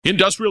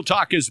Industrial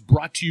Talk is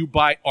brought to you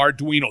by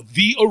Arduino,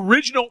 the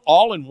original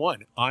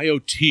all-in-one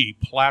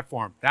IoT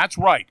platform. That's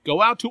right.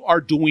 Go out to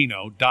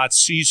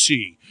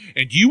arduino.cc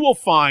and you will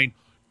find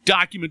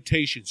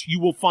documentations. You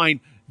will find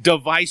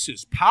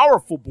devices,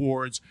 powerful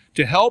boards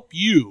to help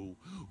you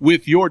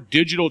with your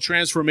digital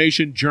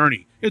transformation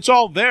journey. It's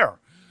all there.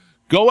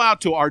 Go out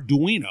to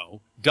arduino.cc,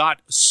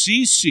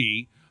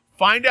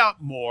 find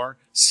out more,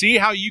 see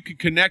how you can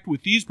connect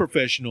with these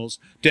professionals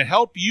to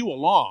help you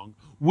along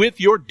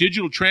with your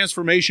digital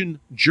transformation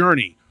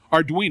journey.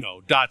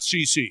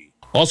 Arduino.cc.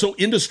 Also,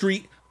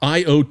 Industry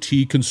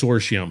IoT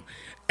Consortium.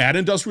 At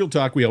Industrial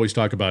Talk, we always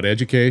talk about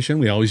education.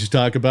 We always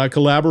talk about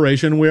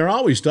collaboration. We're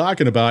always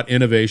talking about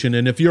innovation.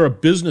 And if you're a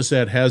business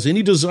that has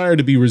any desire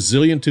to be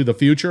resilient to the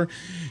future,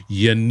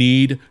 you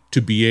need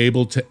to be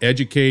able to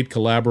educate,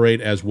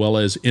 collaborate, as well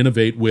as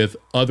innovate with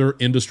other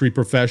industry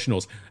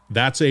professionals.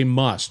 That's a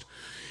must.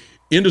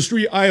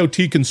 Industry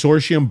IoT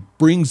Consortium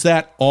brings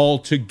that all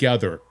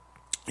together.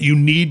 You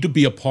need to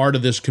be a part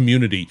of this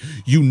community.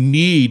 You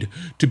need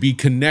to be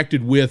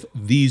connected with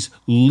these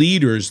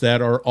leaders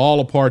that are all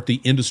a part of the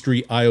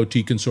Industry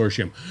IoT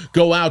Consortium.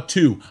 Go out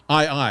to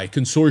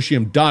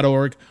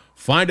iiconsortium.org.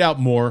 Find out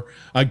more.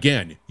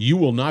 Again, you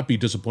will not be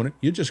disappointed.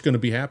 You're just going to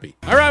be happy.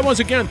 All right, once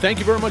again, thank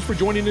you very much for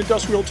joining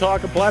Industrial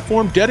Talk, a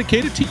platform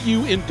dedicated to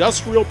you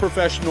industrial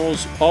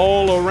professionals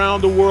all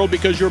around the world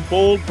because you're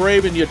bold,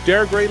 brave, and you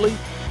dare greatly.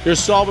 You're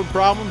solving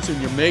problems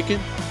and you're making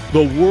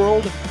the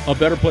world a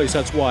better place.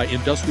 That's why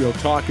Industrial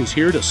Talk is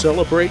here to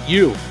celebrate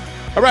you.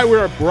 All right,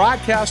 we're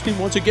broadcasting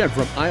once again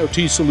from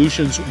IoT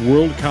Solutions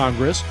World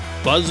Congress.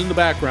 Buzz in the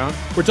background.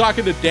 We're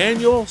talking to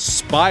Daniel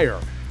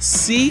Spahr,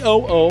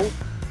 COO,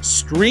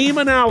 Stream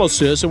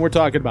Analysis, and we're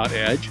talking about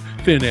edge,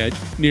 thin edge,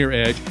 near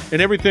edge,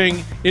 and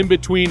everything in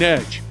between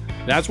edge.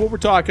 That's what we're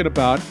talking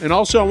about. And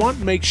also, I want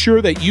to make sure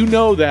that you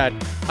know that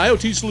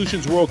IoT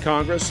Solutions World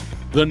Congress,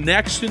 the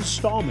next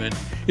installment,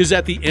 is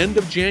at the end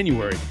of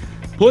January.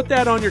 Put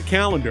that on your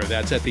calendar.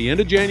 That's at the end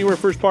of January,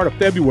 first part of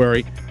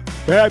February.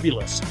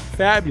 Fabulous,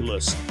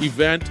 fabulous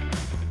event.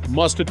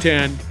 Must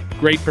attend.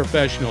 Great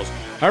professionals.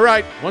 All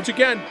right, once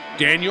again,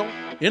 Daniel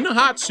in the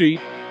hot seat.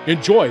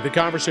 Enjoy the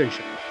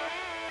conversation.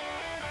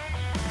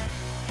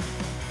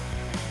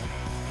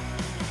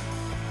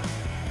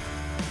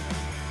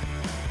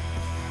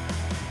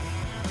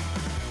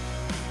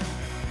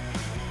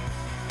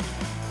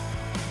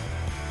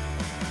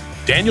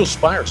 Daniel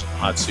Spahr's in the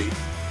hot seat.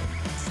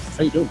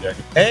 How you doing,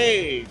 Daniel?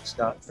 Hey,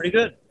 Scott. Pretty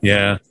good.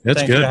 Yeah,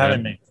 that's Thanks good. for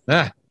having me.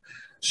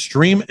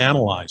 Stream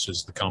Analyze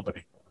is the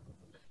company,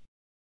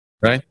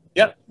 right?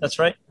 Yep, that's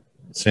right.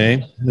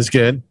 See, that's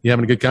good. You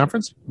having a good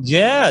conference?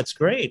 Yeah, it's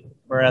great.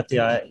 We're at the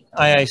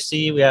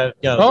IIC. We have.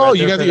 You're on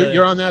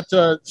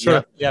that we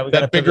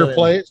got a bigger pavilion.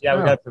 place. Yeah,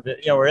 we got a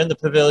pavilion. Yeah, we're in the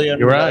pavilion.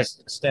 You're we right.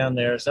 Stand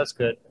there, so that's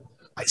good.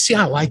 I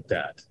like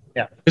that.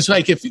 Yeah, it's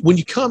like when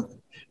you come.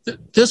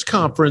 This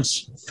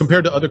conference,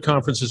 compared to other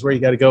conferences where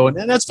you got to go,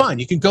 and that's fine.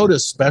 You can go to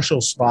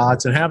special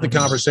spots and have the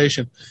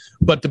conversation,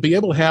 but to be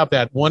able to have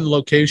that one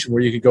location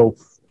where you can go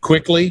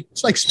quickly,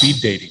 it's like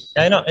speed dating.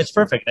 I know, it's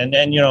perfect. And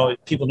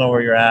people know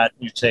where you're at.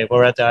 You say,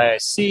 well, we're at the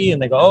IIC,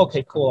 and they go, oh,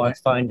 okay, cool, I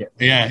find it.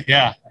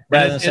 Yeah.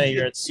 Rather than saying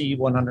you're at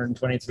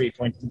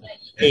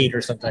C123.8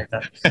 or something like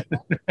that.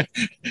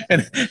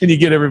 and you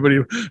get everybody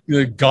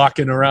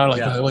gawking around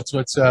like,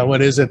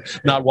 what is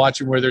it? Not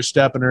watching where they're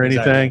stepping or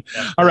anything.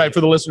 Exactly. Yeah. All right,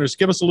 for the listeners,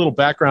 give us a little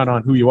background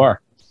on who you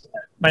are.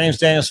 My name is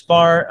Daniel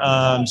Spahr,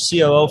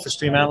 COO for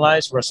Stream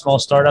Analyze. We're a small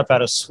startup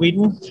out of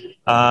Sweden.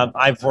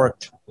 I've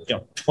worked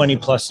 20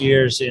 plus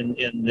years in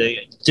the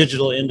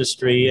digital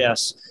industry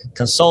as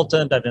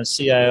consultant. I've been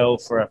CIO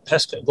for a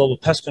global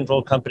pest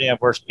control company. I've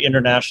worked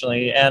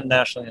internationally and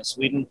nationally in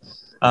Sweden,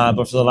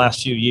 but for the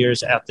last few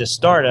years at this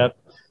startup.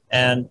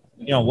 And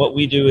what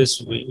we do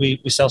is we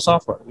sell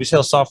software. We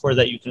sell software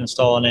that you can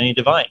install on any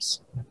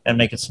device and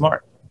make it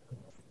smart.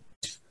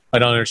 I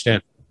don't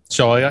understand.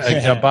 So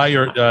I buy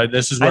your.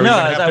 This is where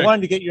I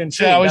wanted to get you in.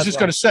 Yeah, I was just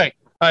going to say.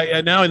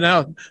 Now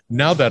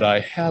that I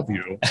have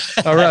you,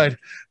 all right.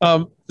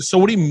 So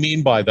what do you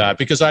mean by that?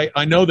 Because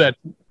I know that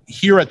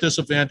here at this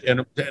event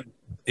and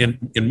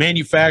in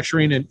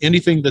manufacturing and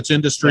anything that's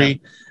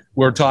industry,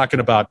 we're talking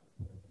about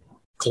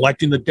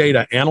collecting the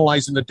data,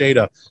 analyzing the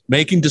data,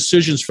 making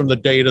decisions from the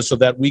data so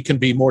that we can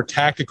be more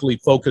tactically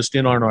focused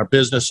in on our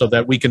business so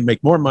that we can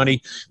make more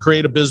money,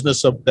 create a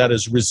business that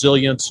is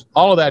resilient,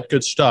 all of that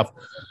good stuff.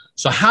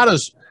 So how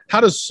does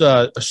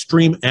a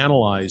Stream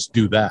Analyze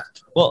do that?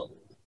 Well,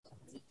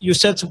 you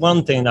said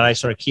one thing that I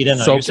sort of keyed in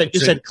on. You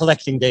said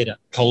collecting data.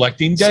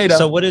 Collecting data.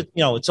 So what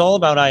it's all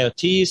about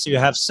IoT. So you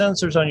have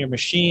sensors on your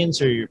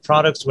machines or your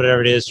products,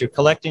 whatever it is. You're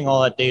collecting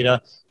all that data.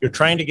 You're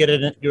trying to get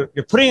it in, you're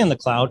putting it in the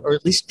cloud, or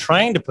at least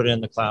trying to put it in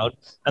the cloud,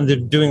 and they're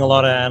doing a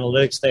lot of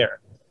analytics there.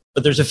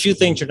 But there's a few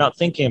things you're not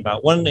thinking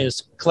about. One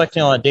is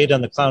collecting all that data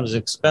in the cloud is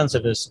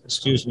expensive.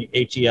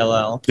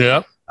 HELL.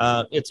 Yeah.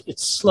 It's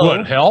slow.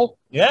 What, hell?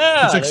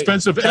 Yeah. It's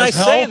expensive Can as I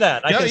hell. say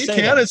that? Yeah, you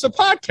can. It's a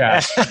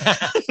podcast.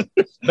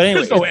 But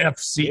anyway, there's no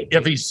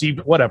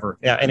FEC, whatever.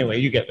 Yeah. Anyway,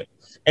 you get it.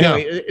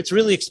 Anyway, it's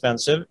really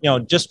expensive.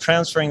 Just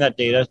transferring that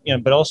data.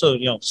 But also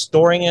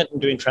storing it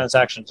and doing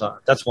transactions on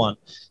it. That's one.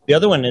 The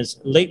other one is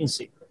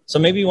latency. So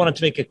maybe you wanted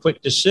to make a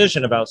quick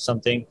decision about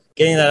something,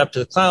 getting that up to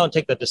the cloud,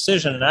 take that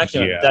decision and act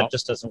on it. That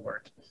just doesn't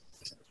work.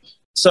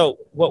 So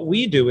what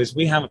we do is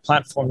we have a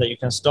platform that you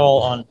can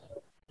install on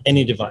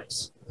any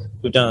device.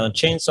 We've done it on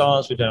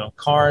chainsaws, we've done it on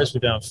cars,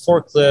 we've done it on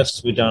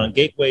forklifts, we've done it on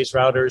gateways,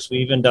 routers,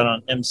 we've even done it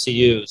on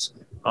MCUs,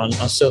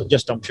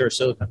 just on pure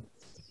silicon.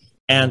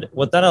 And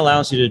what that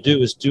allows you to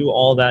do is do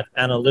all that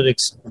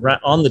analytics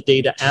on the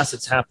data as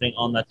it's happening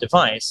on that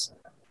device.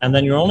 And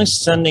then you're only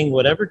sending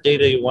whatever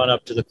data you want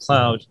up to the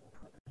cloud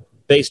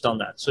based on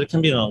that. So it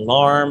can be an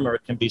alarm or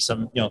it can be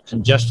some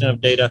congestion of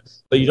data,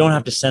 but you don't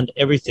have to send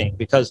everything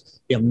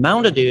because the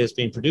amount of data that's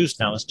being produced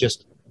now is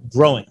just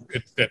growing.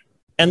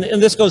 And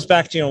this goes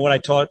back to what I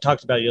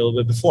talked about a little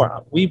bit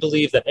before. We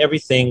believe that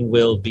everything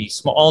will be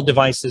small. All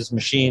devices,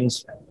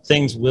 machines,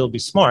 things will be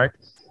smart,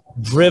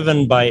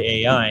 driven by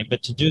AI.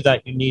 But to do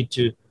that, you need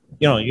to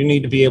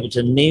be able to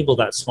enable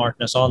that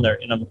smartness on there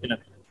in a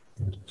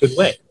good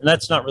way, and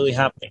that's not really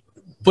happening.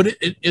 But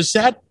is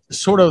that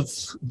sort of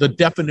the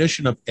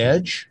definition of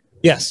edge?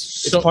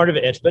 Yes, it's part of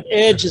edge. But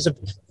edge is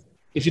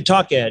if you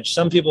talk edge,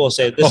 some people will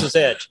say this is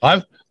edge.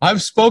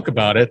 I've spoke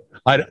about it.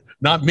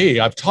 Not me.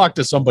 I've talked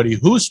to somebody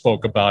who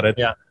spoke about it.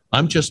 Yeah.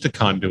 I'm just a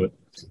conduit.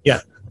 Yeah.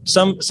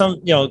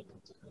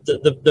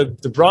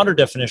 The broader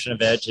definition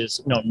of edge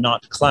is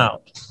not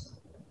cloud.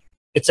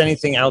 It's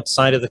anything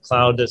outside of the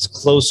cloud that's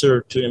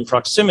closer to in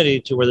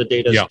proximity to where the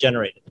data is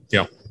generated.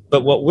 Yeah.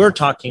 But what we're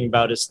talking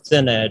about is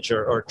thin edge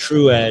or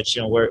true edge,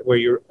 where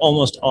you're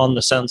almost on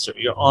the sensor.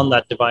 You're on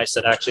that device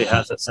that actually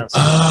has that sensor.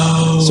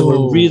 Oh. So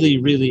we're really,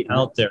 really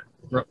out there.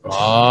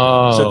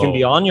 Oh. So it can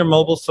be on your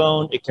mobile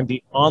phone. It can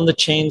be on the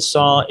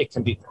chainsaw. It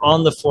can be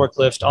on the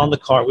forklift, on the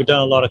car. We've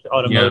done a lot of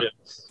automotive.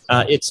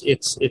 Yeah. It's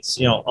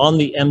on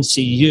the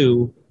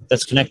MCU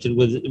that's connected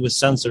with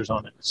sensors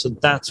on it. So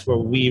that's where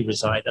we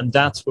reside, and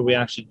that's where we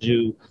actually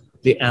do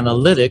the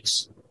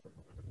analytics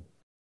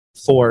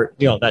for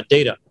that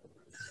data.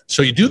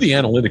 So you do the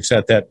analytics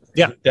at that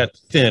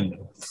thin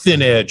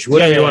edge,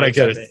 whatever you want to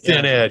get it,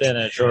 thin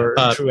edge or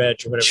true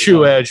edge or whatever.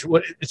 True edge,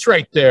 it's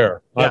right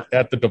there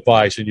at the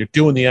device, and you're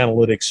doing the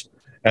analytics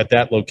at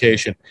that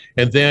location,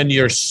 and then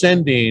you're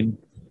sending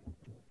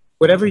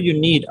whatever you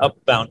need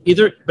upbound.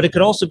 But it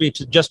could also be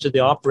just to the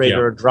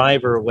operator or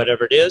driver or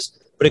whatever it is.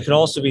 But it could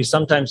also be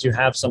sometimes you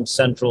have some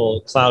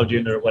central cloud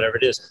unit or whatever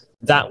it is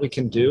that we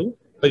can do.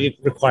 But it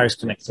requires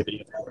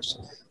connectivity, of course.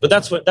 But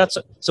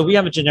so we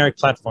have a generic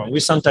platform. We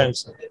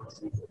sometimes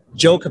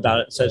joke about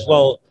it and says,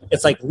 well,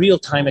 it's like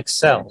real-time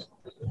Excel.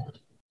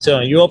 So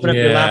you open up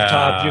your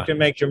laptop, you can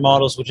make your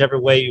models whichever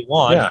way you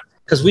want,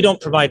 because we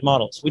don't provide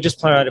models. We just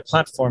provide a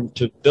platform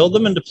to build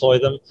them and deploy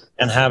them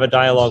and have a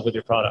dialogue with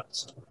your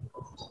products.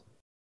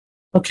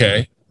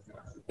 Okay.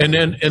 And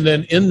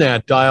then in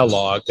that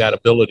dialogue, that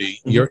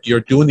ability, you're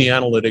doing the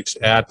analytics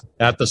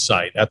at the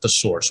site, at the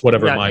source,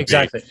 whatever it might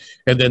be,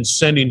 and then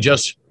sending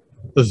just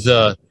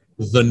the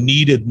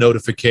needed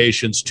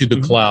notifications to the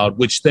cloud,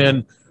 which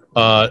then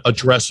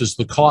addresses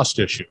the cost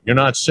issue. You're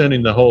not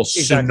sending the whole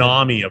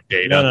tsunami of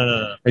data.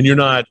 No. And you're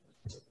not.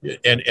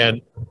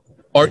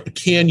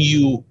 Can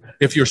you,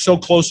 if you're so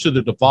close to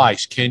the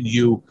device, can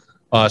you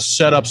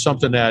set up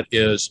something that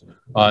is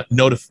a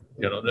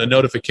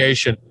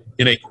notification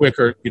in a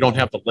quicker, you don't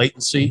have the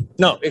latency?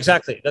 No,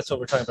 exactly. That's what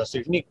we're talking about. So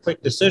if you need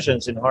quick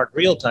decisions in hard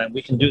real time,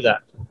 we can do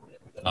that.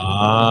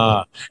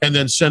 And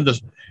then send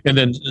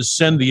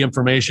the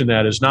information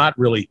that is not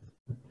really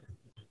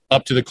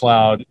up to the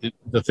cloud,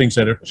 the things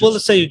that are well,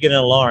 let's say you get an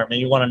alarm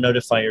and you want to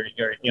notify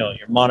your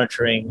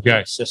monitoring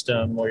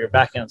system or your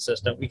backend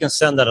system. We can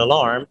send that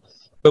alarm,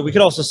 but we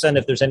could also send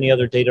if there's any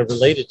other data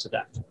related to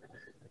that.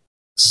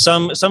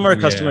 Some of our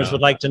customers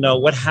would like to know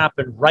what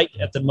happened right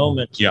at the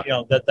moment,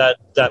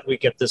 that we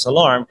get this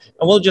alarm,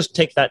 and we'll just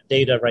take that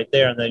data right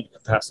there and then you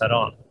can pass that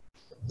on.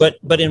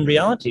 But in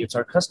reality, it's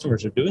our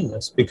customers are doing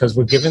this because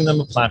we're giving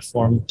them a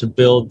platform to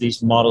build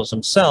these models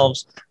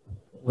themselves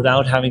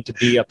without having to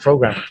be a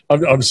programmer.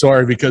 I'm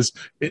sorry, because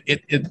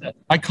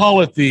I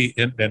call it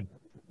and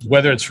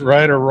whether it's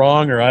right or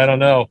wrong, or I don't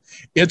know,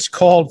 it's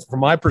called, from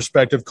my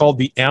perspective, called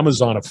the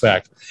Amazon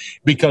effect,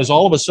 because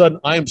all of a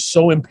sudden I am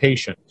so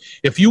impatient.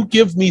 If you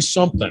give me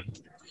something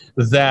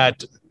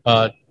that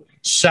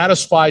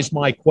satisfies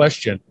my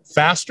question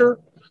faster,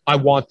 I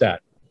want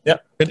that. Yeah,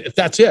 and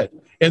that's it.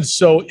 And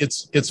so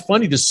it's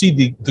funny to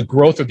see the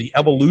growth or the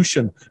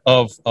evolution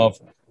of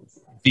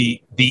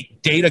the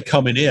data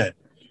coming in.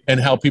 And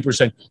how people are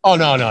saying, oh,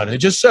 no,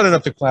 just set it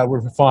up to cloud,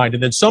 we're fine.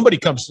 And then somebody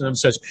comes to them and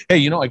says,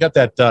 hey, I got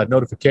that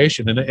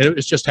notification, and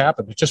it's just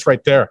happened. It's just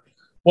right there.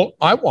 Well,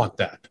 I want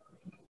that.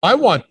 I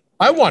want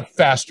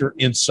faster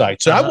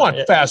insights. I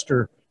want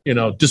faster,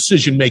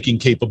 decision-making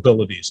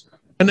capabilities.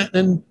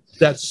 And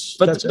that's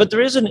but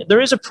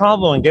there is a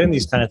problem in getting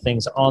these kind of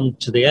things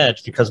onto the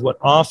edge, because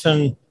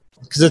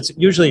it's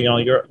usually,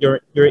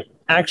 you're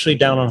actually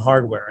down on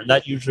hardware, and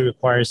that usually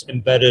requires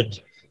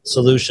embedded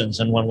solutions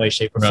in one way,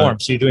 shape, or form.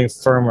 So you're doing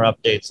firmware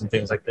updates and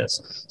things like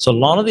this. So a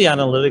lot of the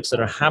analytics that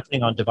are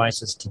happening on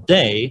devices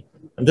today,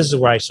 and this is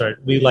where I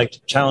started, we like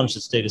to challenge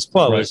the status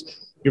quo, is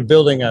you're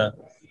building a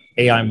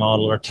AI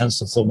model or a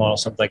TensorFlow model,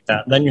 something like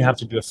that, and then you have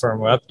to do a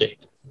firmware update.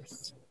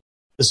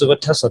 This is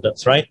what Tesla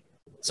does, right?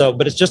 So,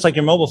 but it's just like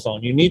your mobile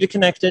phone. You need to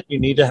connect it. You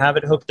need to have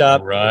it hooked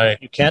up. Right.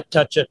 You can't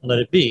touch it and let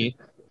it be.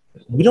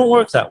 We don't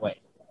work that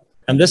way.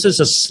 And this is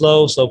a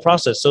slow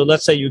process. So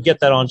let's say you get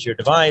that onto your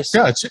device.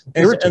 Yeah, it's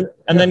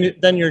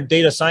then your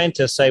data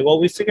scientists say, well,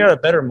 we figured out a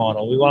better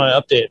model. We want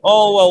to update it.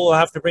 Oh, well, we'll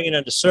have to bring it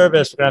into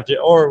service. We're going to have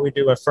to, or we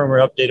do a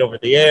firmware update over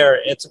the air.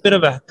 It's a bit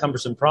of a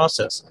cumbersome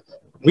process.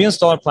 We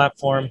install a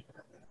platform,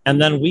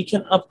 and then we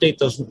can update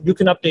those. You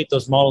can update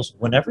those models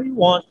whenever you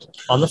want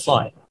on the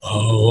fly.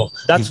 Oh,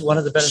 that's one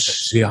of the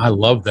benefits. See, I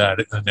love that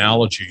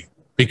analogy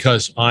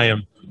because I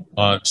am,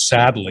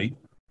 sadly,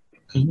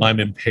 I'm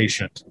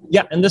impatient.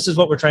 Yeah, and this is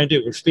what we're trying to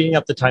do. We're speeding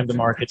up the time to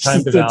market,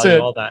 time to value,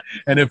 all that.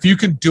 And if you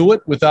can do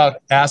it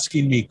without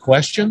asking me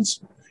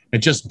questions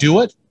and just do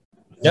it,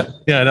 yeah,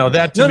 no,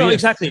 that to me,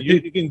 exactly.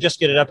 You can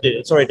just get it updated.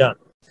 It's already done.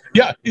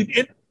 Yeah,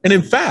 and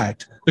in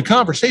fact, the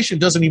conversation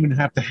doesn't even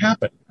have to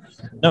happen.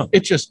 No,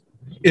 it just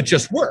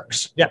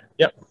works. Yeah.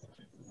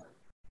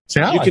 See,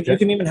 you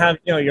can even have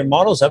your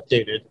models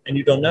updated and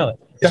you don't know it.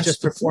 It's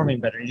just performing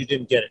better. You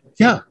didn't get it.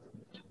 Yeah.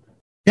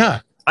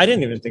 I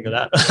didn't even think of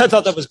that. I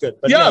thought that was good.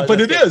 But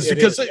but it is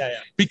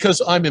because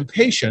I'm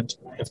impatient.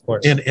 Of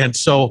course. And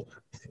so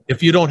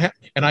if you don't have,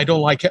 and I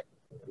don't like it,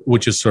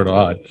 which is sort of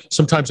odd.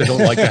 Sometimes I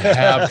don't like to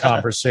have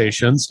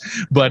conversations,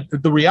 but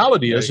the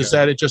reality is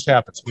that it just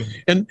happens.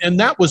 And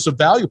that was a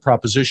value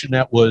proposition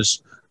that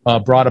was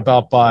brought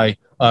about by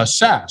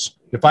SaaS.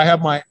 If I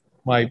have my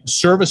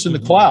service in the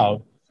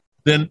cloud,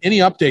 then any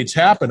updates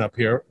happen up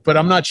here, but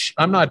I'm not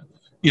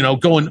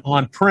going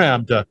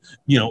on-prem to,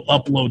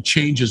 upload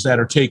changes that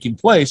are taking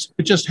place.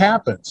 It just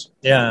happens.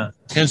 Yeah.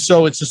 And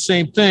so it's the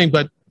same thing,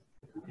 but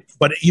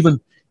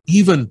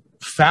even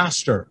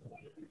faster.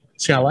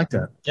 See, I like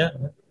that. Yeah.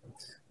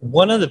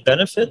 One of the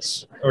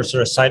benefits or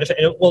sort of side effect,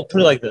 well,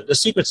 put it like this, the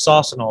secret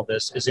sauce in all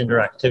this is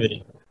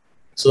interactivity.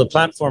 So the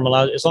platform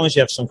allows, as long as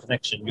you have some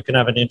connection, you can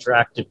have an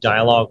interactive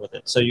dialogue with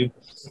it. So you,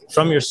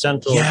 from your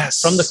central,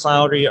 from the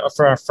cloud or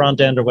for our front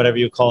end or whatever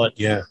you call it,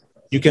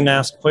 you can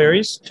ask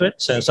queries to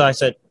it. So I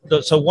said,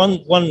 so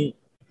one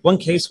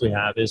case we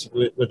have is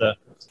with a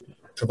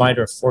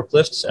provider of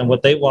forklifts, and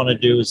what they want to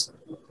do is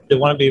they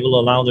want to be able to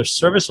allow their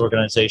service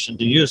organization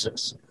to use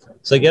this.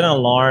 So they get an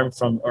alarm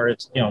from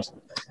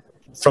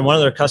one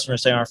of their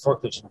customers saying our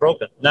forklift is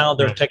broken. Now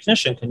their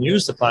technician can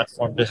use the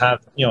platform to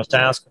have, to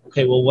ask,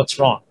 okay, well, what's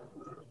wrong?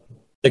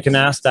 They can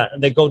ask that,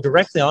 and they go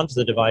directly onto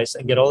the device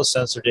and get all the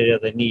sensor data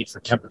they need for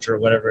temperature or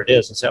whatever it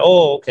is, and say,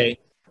 oh, okay,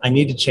 I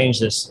need to change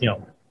this,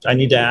 I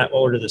need to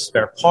order the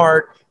spare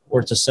part,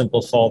 or it's a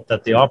simple fault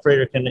that the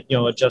operator can,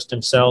 adjust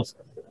himself.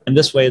 And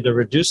this way, they're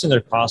reducing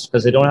their costs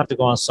because they don't have to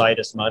go on site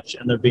as much,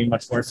 and they're being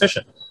much more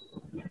efficient.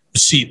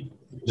 See,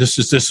 this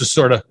is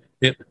sort of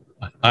it.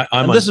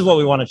 This is what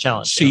we want to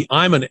challenge. See,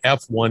 I'm an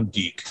F1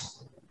 geek.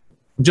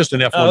 I'm just an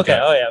F1 guy.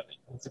 Oh, yeah.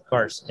 Of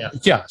course. Yeah.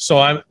 Yeah.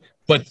 So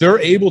but they're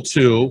able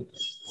to,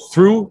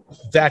 through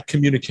that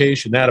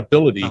communication, that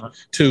ability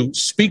to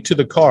speak to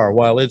the car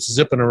while it's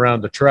zipping around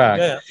the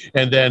track.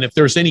 And then if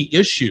there's any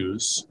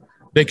issues,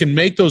 they can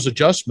make those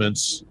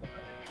adjustments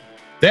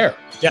there.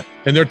 Yeah.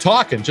 And they're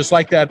talking, just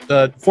like that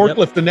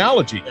forklift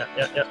analogy.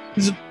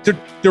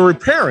 They're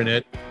repairing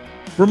it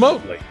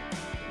remotely.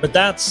 But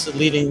that's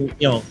leading,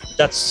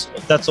 that's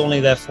only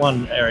the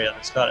F1 area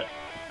that's got it.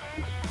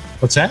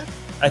 What's that?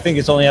 I think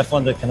it's only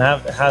F1 that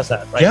has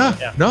that, right?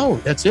 Yeah. No,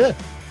 that's it.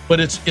 But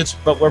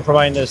but we're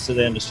providing this to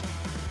the industry.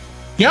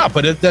 Yeah,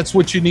 but that's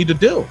what you need to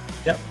do.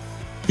 Yep.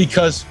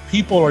 Because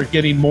people are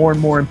getting more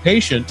and more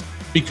impatient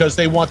because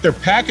they want their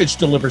package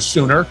delivered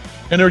sooner,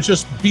 and they're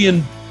just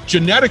being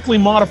genetically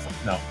modified.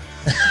 No.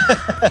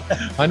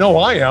 I know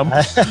I am.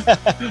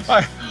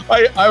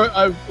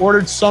 I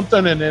ordered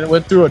something and it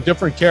went through a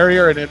different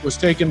carrier and it was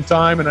taking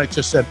time, and I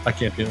just said, I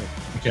can't do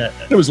it.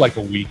 It was like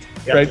a week,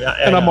 right?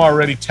 And I'm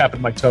already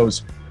tapping my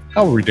toes.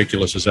 How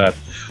ridiculous is that?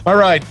 All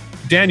right,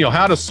 Daniel,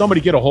 how does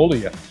somebody get a hold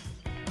of you?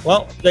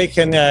 Well, they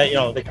can,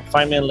 they can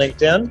find me on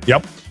LinkedIn.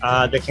 Yep.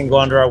 They can go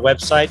under our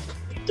website,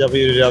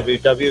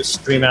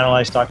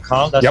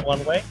 www.streamanalyze.com. That's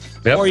one way.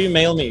 Yep. Or you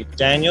mail me,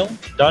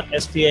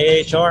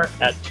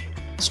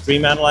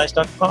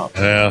 daniel.spahr@streamanalyze.com.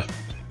 Yeah.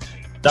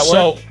 That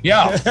works?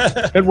 Yeah,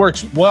 it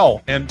works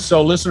well. And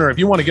so, listener, if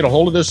you want to get a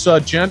hold of this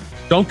gent,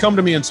 don't come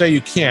to me and say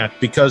you can't,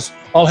 because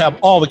I'll have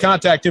all the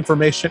contact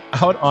information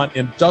out on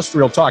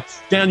Industrial Talk.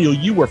 Daniel,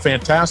 you were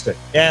fantastic.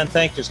 Yeah, and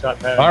thank you,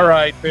 Scott. All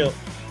right.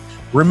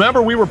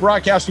 Remember, we were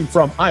broadcasting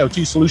from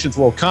IoT Solutions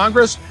World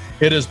Congress.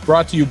 It is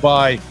brought to you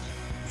by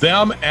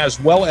them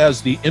as well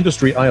as the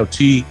Industry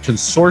IoT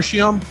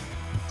Consortium.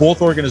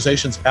 Both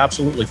organizations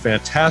absolutely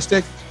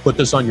fantastic. Put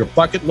this on your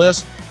bucket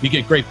list. You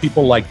get great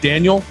people like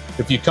Daniel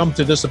if you come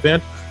to this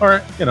event,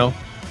 or,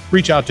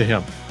 reach out to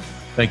him.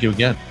 Thank you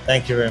again.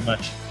 Thank you very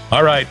much.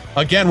 All right.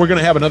 Again, we're going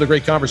to have another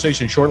great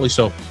conversation shortly,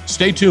 so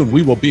stay tuned.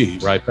 We will be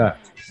right back.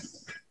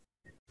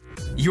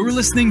 You're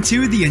listening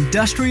to the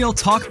Industrial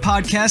Talk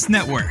Podcast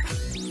Network.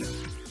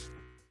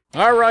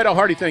 All right, a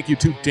hearty thank you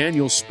to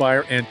Daniel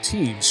Spahr and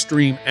Team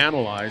Stream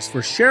Analyze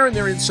for sharing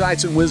their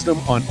insights and wisdom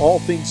on all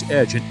things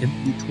edge and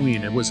in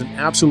between. It was an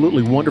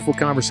absolutely wonderful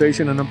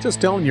conversation, and I'm just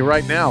telling you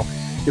right now,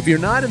 if you're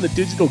not in the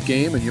digital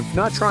game and you're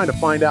not trying to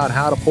find out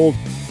how to pull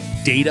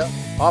data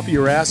off of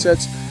your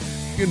assets,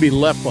 you're going to be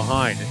left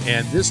behind,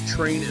 and this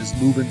train is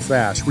moving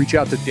fast. Reach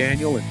out to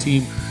Daniel and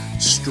Team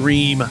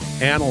Stream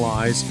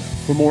Analyze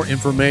for more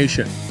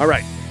information. All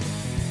right,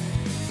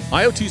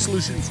 IoT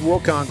Solutions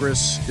World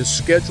Congress is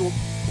scheduled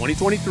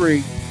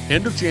 2023,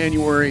 end of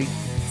January,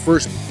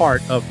 first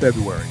part of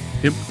February.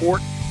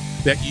 Important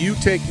that you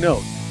take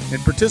note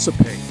and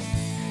participate.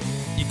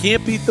 You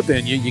can't beat the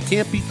venue, you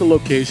can't beat the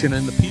location,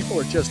 and the people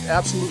are just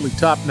absolutely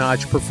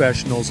top-notch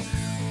professionals,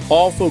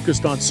 all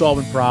focused on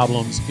solving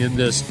problems in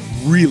this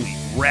really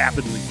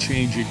rapidly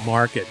changing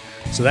market.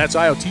 So that's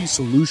IoT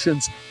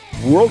Solutions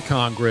World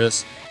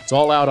Congress. It's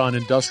all out on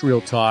Industrial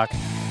Talk.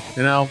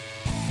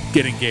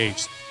 Get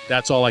engaged.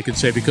 That's all I can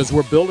say, because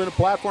we're building a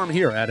platform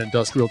here at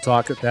Industrial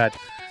Talk that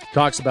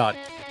talks about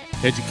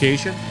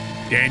education,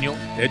 Daniel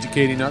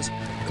educating us,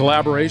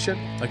 collaboration.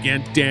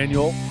 Again,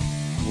 Daniel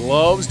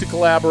loves to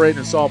collaborate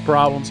and solve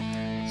problems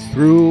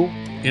through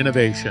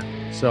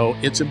innovation. So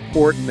it's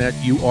important that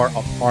you are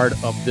a part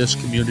of this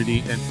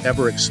community and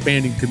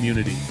ever-expanding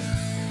community.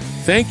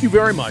 Thank you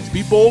very much.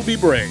 Be bold, be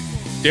brave.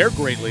 Dare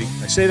greatly.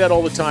 I say that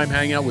all the time.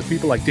 Hang out with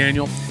people like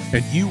Daniel,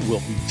 and you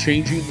will be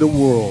changing the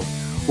world.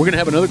 We're going to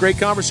have another great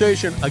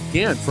conversation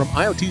again from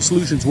IoT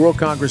Solutions World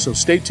Congress, so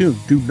stay tuned.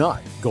 Do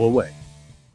not go away.